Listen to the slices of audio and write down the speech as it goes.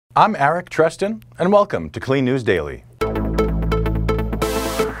I'm Eric Treston, and welcome to Klean News Daily.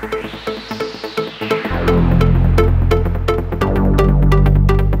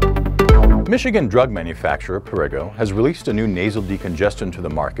 Michigan drug manufacturer Perrigo has released a new nasal decongestant to the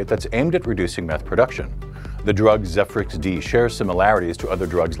market that's aimed at reducing meth production. The drug Zephrex-D shares similarities to other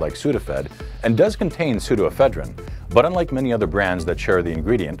drugs like Sudafed and does contain pseudoephedrine, but unlike many other brands that share the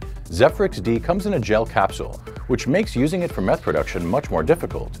ingredient, Zephrex-D comes in a gel capsule, which makes using it for meth production much more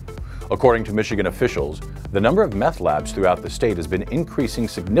difficult. According to Michigan officials, the number of meth labs throughout the state has been increasing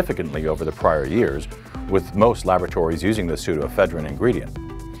significantly over the prior years, with most laboratories using the pseudoephedrine ingredient.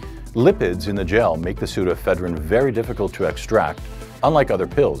 Lipids in the gel make the pseudoephedrine very difficult to extract, unlike other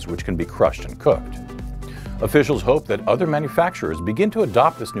pills which can be crushed and cooked. Officials hope that other manufacturers begin to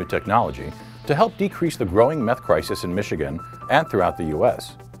adopt this new technology to help decrease the growing meth crisis in Michigan and throughout the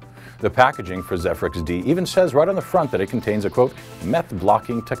U.S. The packaging for Zephrex-D even says right on the front that it contains a, quote,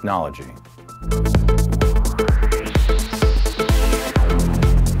 meth-blocking technology.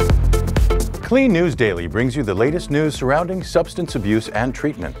 Klean News Daily brings you the latest news surrounding substance abuse and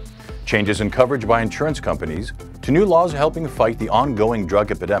treatment, changes in coverage by insurance companies, to new laws helping fight the ongoing drug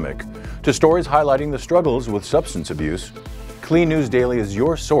epidemic, to stories highlighting the struggles with substance abuse. Klean News Daily is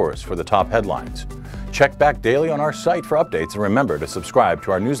your source for the top headlines. Check back daily on our site for updates and remember to subscribe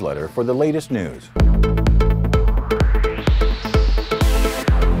to our newsletter for the latest news.